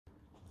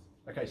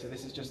Okay, so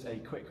this is just a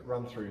quick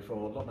run through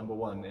for lot number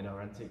 1 in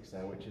our antique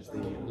sale, which is the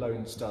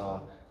Lone Star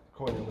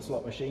coin on the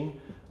slot machine.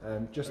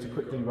 Just to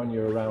quickly run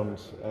you around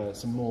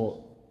some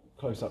more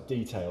close-up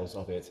details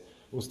of it.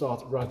 We'll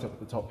start right up at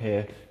the top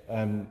here.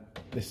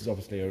 This is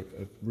obviously a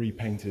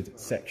repainted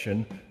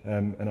section,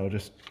 and I'll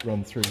just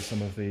run through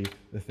some of the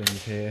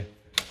things here.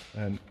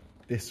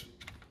 This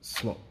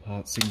slot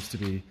part seems to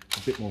be a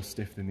bit more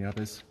stiff than the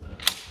others.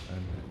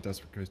 It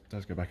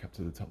does go back up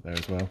to the top there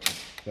as well,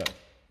 but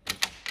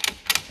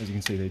as you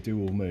can see, they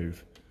do all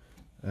move.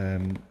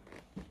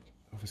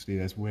 Obviously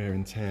there's wear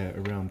and tear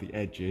around the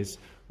edges.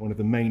 One of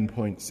the main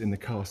points in the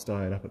cast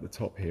iron up at the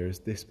top here is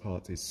this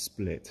part is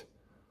split.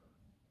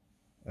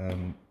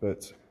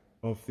 But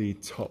of the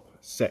top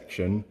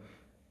section,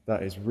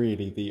 that is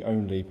really the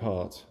only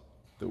part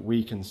that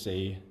we can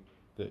see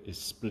that is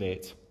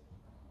split.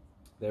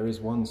 There is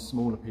one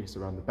smaller piece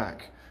around the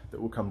back that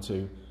we'll come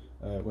to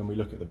when we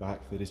look at the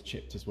back that is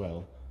chipped as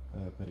well.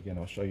 But again,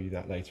 I'll show you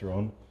that later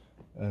on.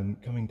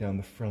 Coming down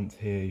the front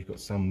here, you've got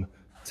some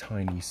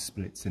tiny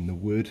splits in the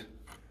wood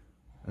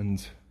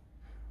and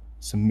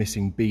some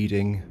missing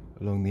beading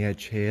along the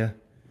edge here.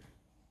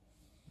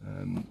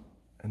 And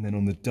then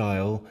on the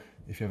dial,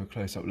 if you have a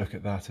close-up look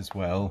at that as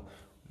well,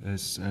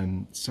 there's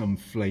some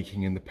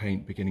flaking in the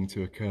paint beginning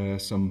to occur,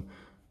 some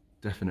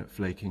definite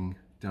flaking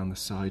down the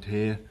side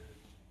here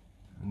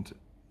and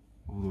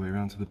all the way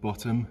around to the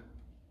bottom,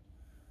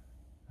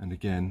 and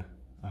again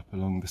up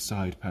along the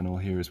side panel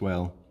here as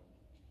well.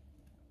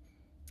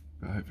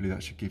 But hopefully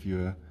that should give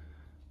you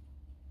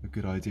a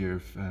good idea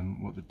of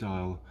what the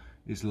dial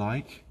is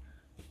like.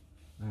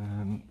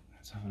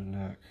 Let's have a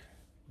look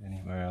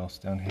anywhere else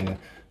down here.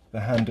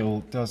 The handle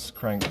does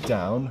crank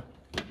down,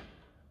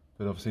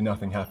 but obviously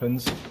nothing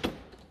happens.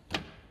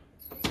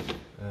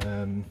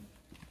 And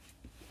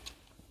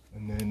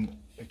then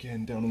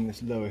again down on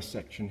this lower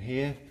section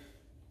here,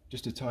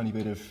 just a tiny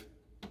bit of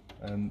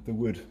the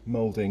wood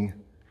moulding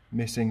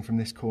missing from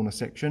this corner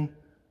section.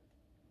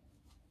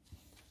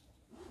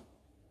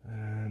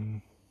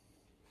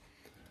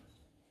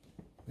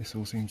 This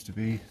all seems to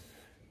be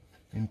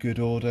in good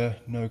order,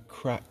 no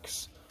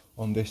cracks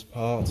on this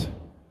part,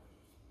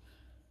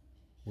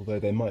 although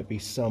there might be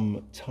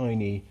some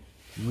tiny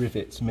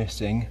rivets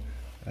missing.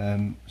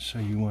 Show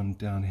you one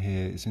down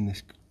here, it's in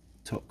this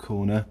top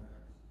corner.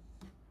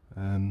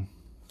 And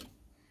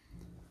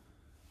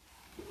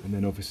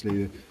then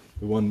obviously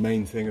the one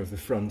main thing of the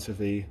front of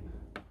the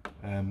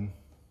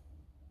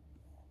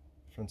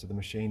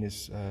machine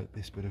is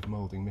this bit of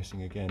moulding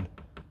missing again.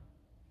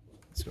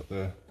 It's got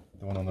the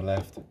one on the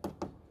left.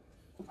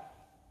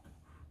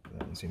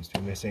 That one seems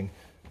to be missing.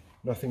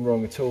 Nothing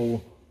wrong at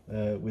all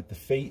with the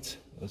feet,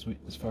 as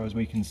far as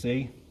we can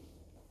see.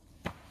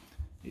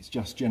 It's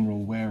just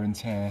general wear and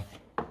tear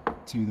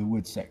to the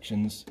wood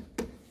sections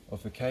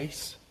of the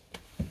case.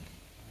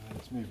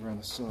 Let's move around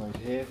the side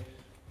here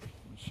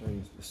and show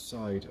you the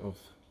side of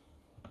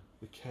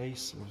the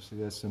case. Obviously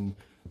there's some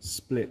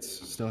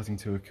splits starting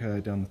to occur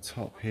down the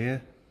top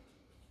here,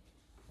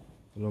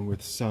 along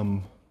with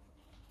some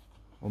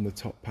on the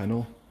top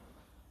panel.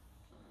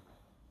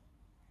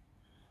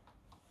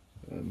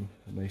 And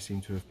they seem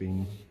to have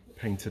been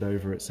painted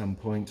over at some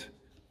point.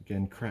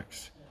 Again,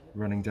 cracks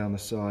running down the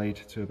side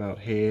to about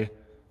here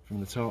from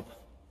the top.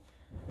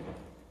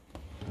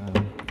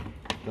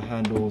 The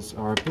handles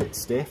are a bit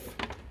stiff,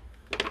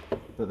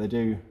 but they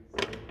do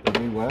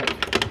work.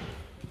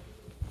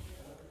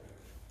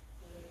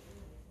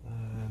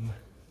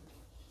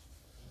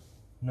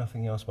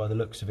 Nothing else by the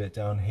looks of it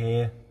down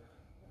here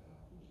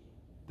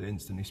that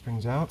instantly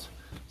springs out.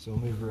 So I'll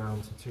move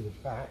around to the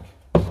back.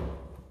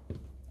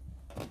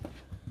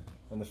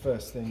 And the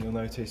first thing you'll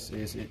notice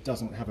is it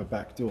doesn't have a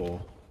back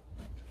door.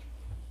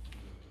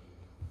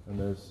 And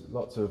there's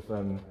lots of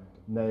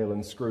nail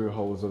and screw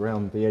holes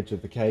around the edge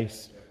of the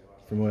case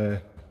from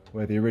where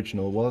the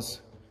original was.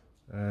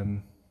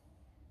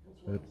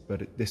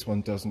 But this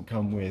one doesn't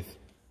come with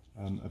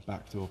a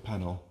back door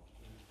panel.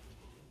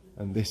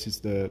 And this is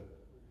the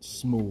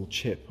small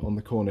chip on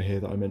the corner here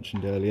that I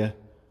mentioned earlier.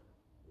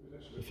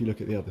 If you look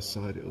at the other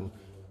side, it'll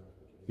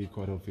be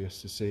quite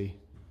obvious to see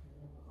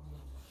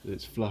that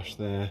it's flush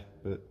there,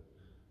 but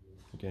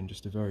again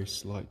just a very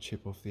slight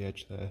chip off the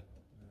edge there.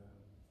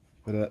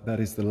 But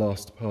that is the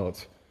last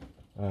part,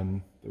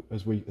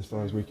 as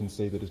far as we can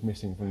see, that is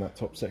missing from that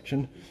top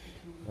section.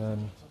 So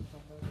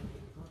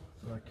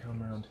I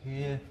come around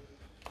here.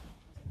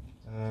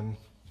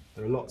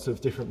 There are lots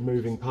of different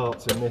moving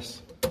parts in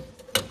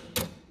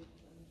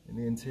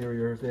the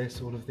interior of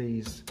this. All of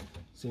these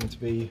seem to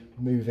be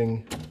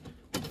moving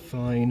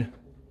fine,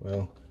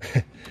 well,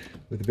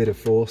 with a bit of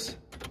force,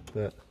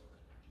 but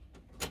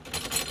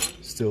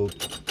still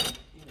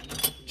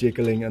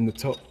jiggling, and the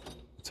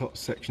top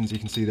sections you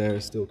can see there are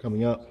still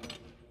coming up.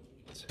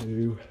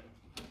 2,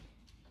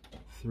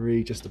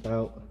 3, just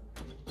about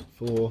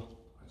 4.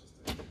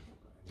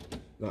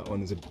 That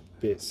one is a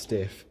bit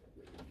stiff,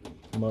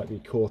 might be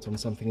caught on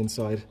something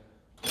inside,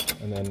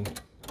 and then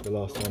the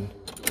last one,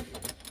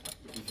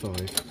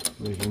 5,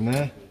 moving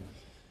there.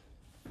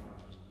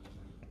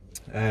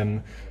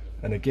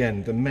 And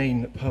again, the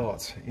main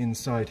part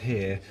inside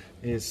here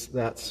is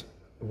that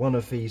one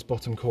of these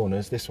bottom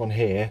corners, this one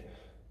here,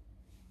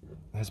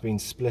 has been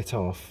split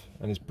off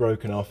and is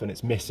broken off and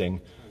it's missing.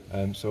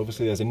 So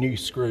obviously there's a new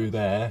screw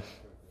there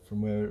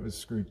from where it was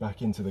screwed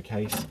back into the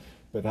case,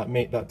 but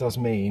that does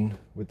mean,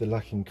 with the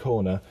lacking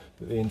corner,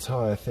 that the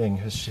entire thing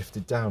has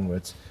shifted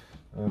downwards.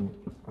 I'll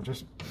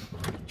just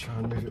try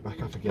and move it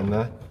back up again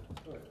there.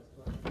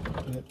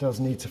 And it does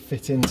need to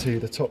fit into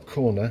the top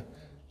corner,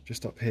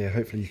 just up here.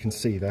 Hopefully you can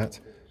see that.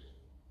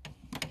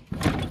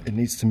 It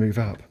needs to move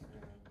up,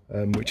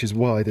 which is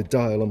why the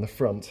dial on the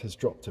front has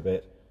dropped a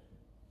bit,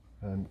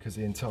 because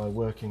the entire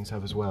workings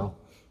have as well.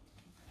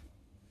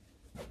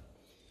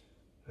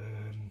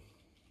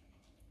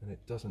 And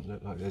it doesn't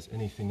look like there's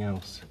anything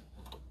else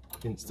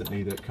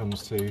instantly that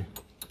comes to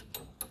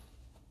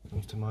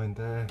mind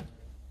there.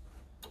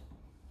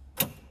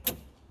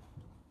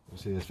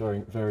 Obviously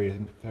there's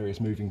various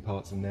moving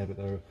parts in there, but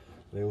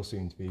they all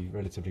seem to be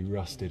relatively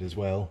rusted as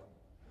well.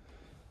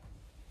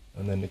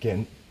 And then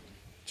again,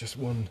 just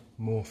one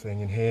more thing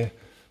in here,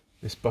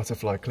 this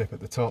butterfly clip at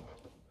the top,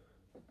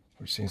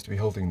 which seems to be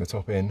holding the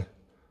top in.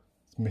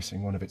 It's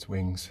missing one of its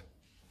wings.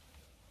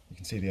 You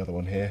can see the other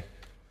one here.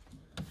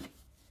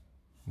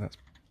 That's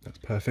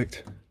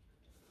perfect.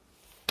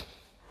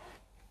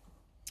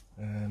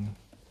 And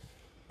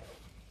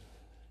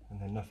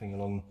then nothing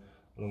along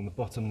the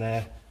bottom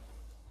there.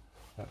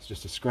 That's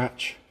just a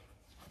scratch.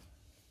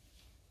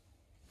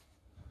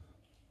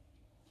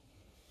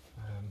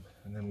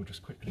 And then we'll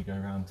just quickly go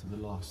around to the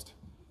last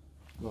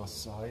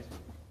side,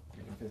 if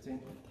we can fit in.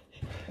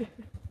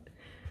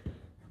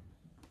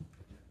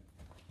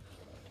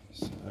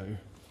 So,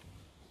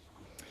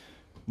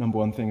 number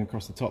one thing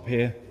across the top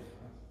here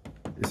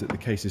is that the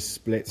case is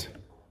split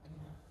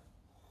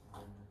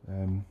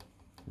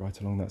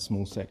right along that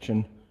small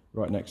section,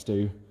 right next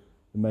to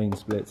the main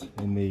split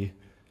in the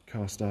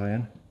cast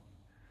iron.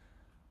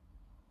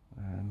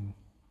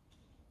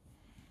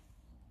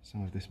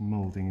 Some of this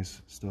moulding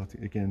is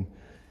starting again.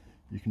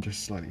 You can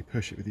just slightly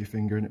push it with your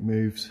finger and it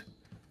moves.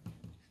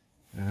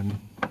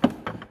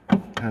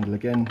 Handle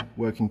again,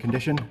 working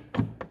condition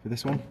for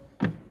this one.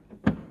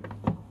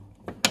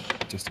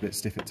 Just a bit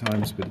stiff at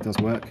times, but it does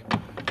work.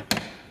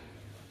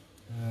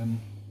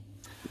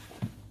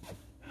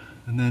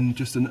 And then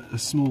just a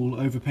small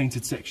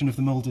overpainted section of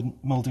the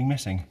moulding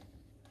missing,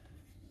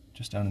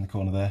 just down in the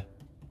corner there.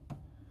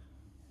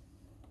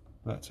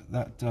 But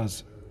that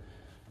does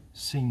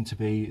seem to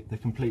be the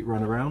complete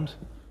run around.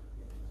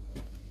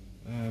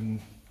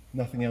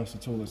 Nothing else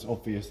at all that's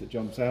obvious that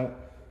jumps out.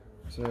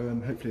 So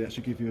hopefully that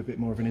should give you a bit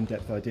more of an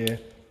in-depth idea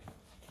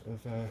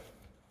of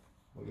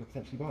what you're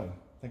potentially buying.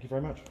 Thank you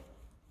very much.